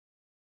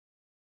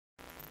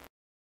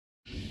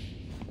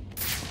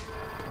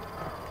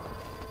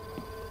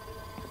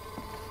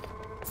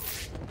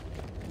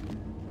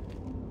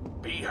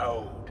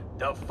code.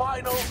 The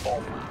final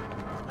offer.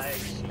 I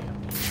see.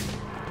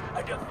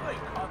 I don't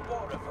think I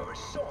bought her for a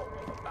song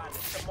of a band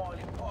of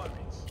Somali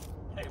pirates.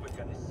 They were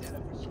gonna sell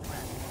her for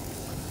scrap.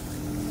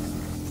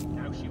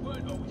 Now, she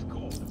weren't always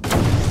called them.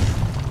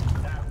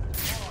 That was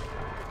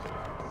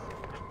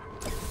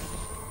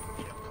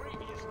in a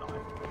previous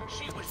life,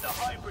 she was the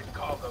hybrid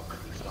cargo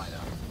cruise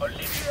liner,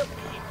 Olivia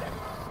B.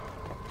 Lemmer.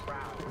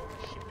 Proud of the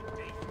shipping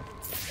deep.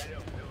 They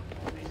don't build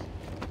this.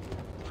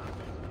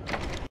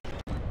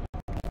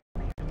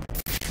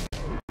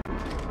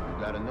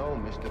 Gotta know,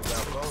 Mr.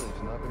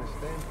 Falcone's not gonna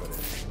stand for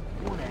this.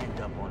 You wanna end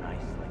up on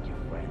ice like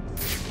your friends?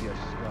 Yes,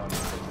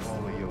 sir,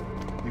 all of you.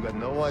 You got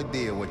no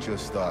idea what you're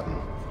starting.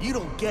 You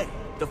don't get it.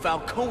 The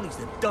Falcones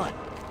are done.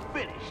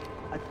 Finished.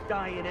 A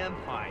dying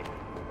empire.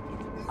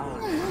 It's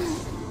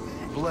ours.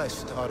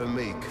 Blessed are the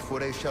meek, for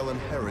they shall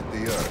inherit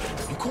the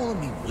earth. You calling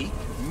me weak?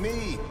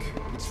 Meek.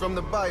 It's from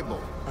the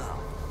Bible. Oh,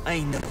 I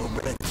ain't never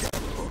read that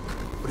book.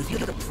 But if you're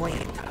the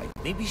playing type,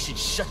 maybe you should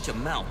shut your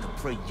mouth and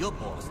pray your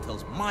boss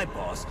tells my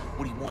boss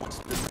what he wants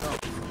to know.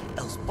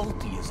 Else both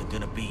of yous are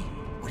gonna be,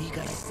 what do you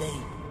guys say?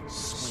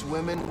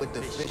 Swimming with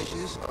the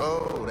fishes?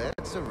 Oh,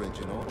 that's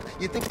original.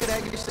 You think of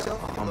that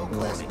yourself? I'm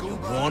warning you,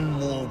 one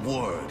more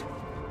word.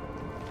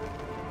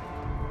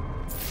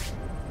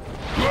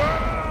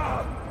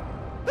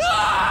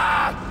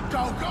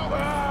 Go, go!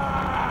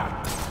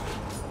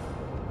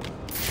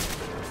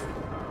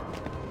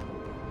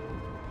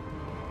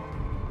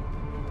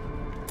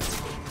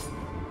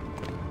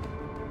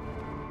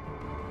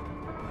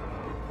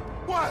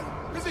 What?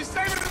 Is he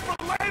saving it for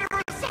later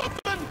or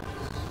something?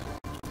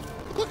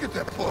 Look at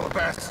that poor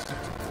bastard.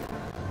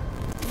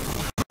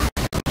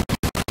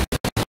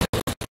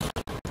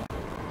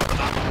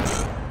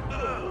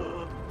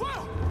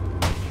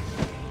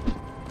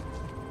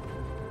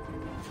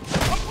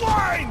 I'm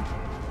blind!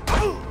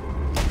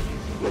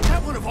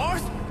 That one of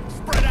ours?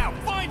 Spread out,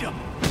 find him!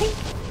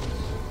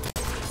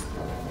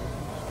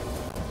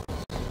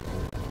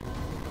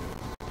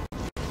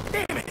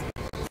 Damn it!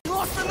 You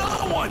lost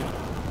another one!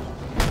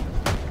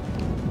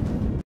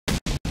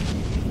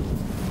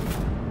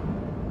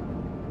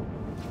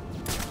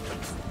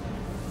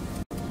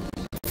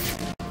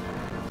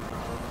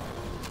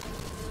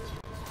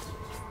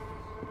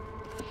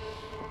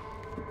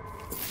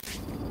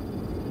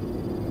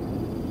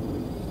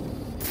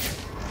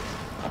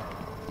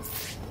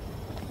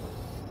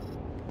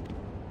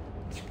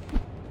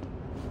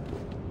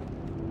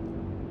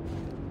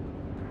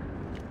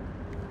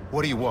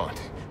 What do you want?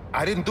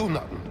 I didn't do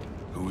nothing.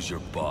 Who's your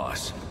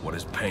boss? What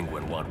does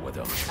Penguin want with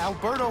him?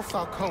 Alberto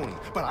Falcone,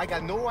 but I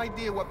got no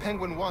idea what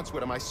Penguin wants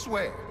with him, I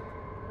swear.